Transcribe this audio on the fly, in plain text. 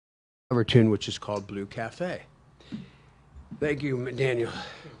cover tune, which is called Blue Cafe. Thank you, Daniel.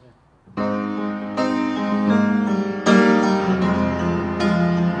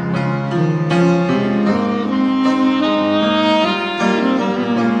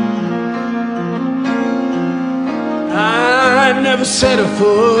 I never set a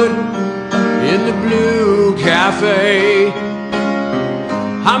foot in the Blue Cafe.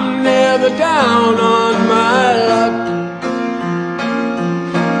 I'm never down on my luck.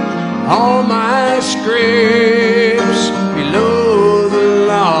 All my scrapes below the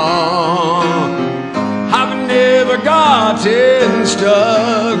law, I've never gotten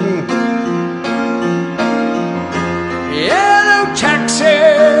stuck. Yellow taxi,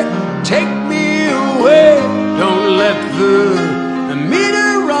 take me away. Don't let the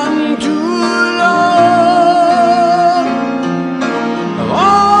meter run too long. Of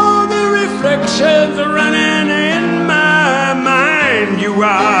all the reflections running in my mind, you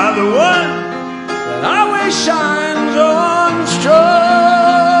are the one that always shines on strong.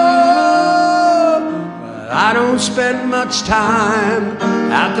 But I don't spend much time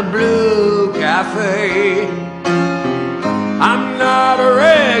at the Blue Cafe. I'm not a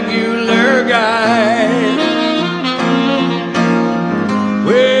regular guy.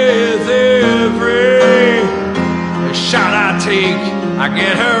 With every shot I take, I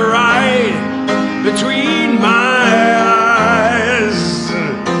get her right between my eyes.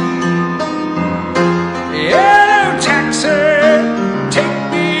 Yellow taxi, take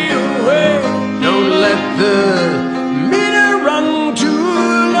me away. Don't let the meter run too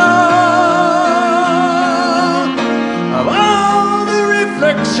long. Of all the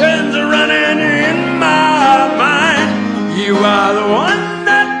reflections running in my mind, you are the one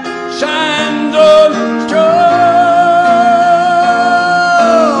that shines on strong.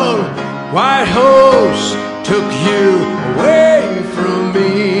 White horse took you away from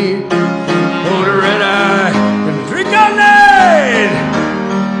me. Oh, the red eye can drink all night.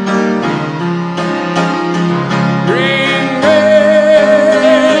 Green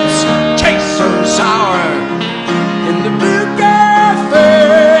grapes taste so sour in the Blue Cafe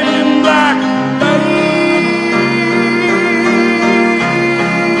in black light.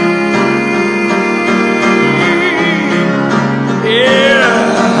 Yeah,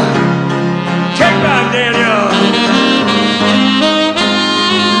 check that, Daniel.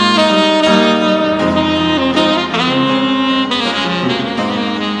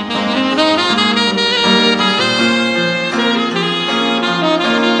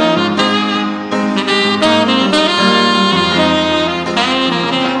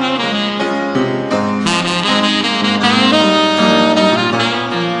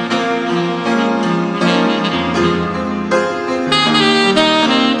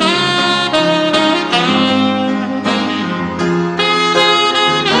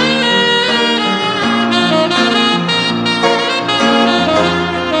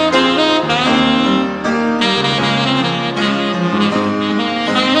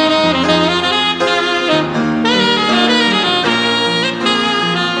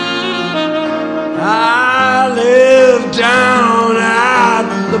 I live down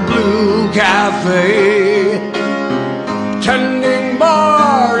at the Blue Cafe. Tending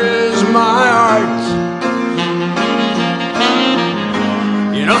bar is my art.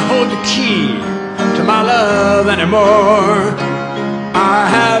 You don't hold the key to my love anymore. I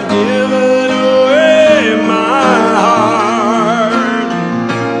have given away my heart.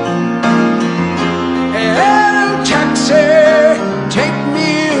 Hello, taxi, take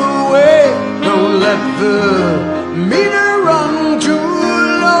me away. Don't let the meter run too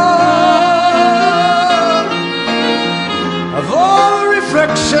long. Of all the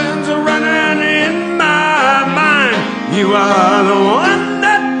reflections running in my mind, you are the one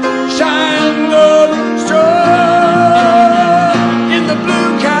that shines on strong. In the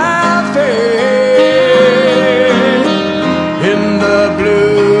Blue Cafe, in the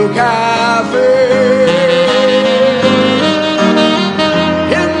Blue Cafe.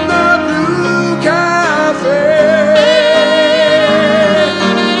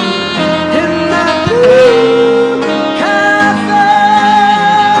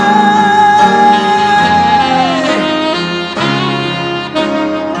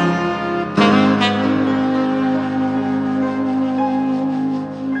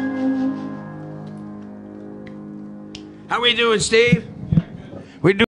 How we doing, Steve?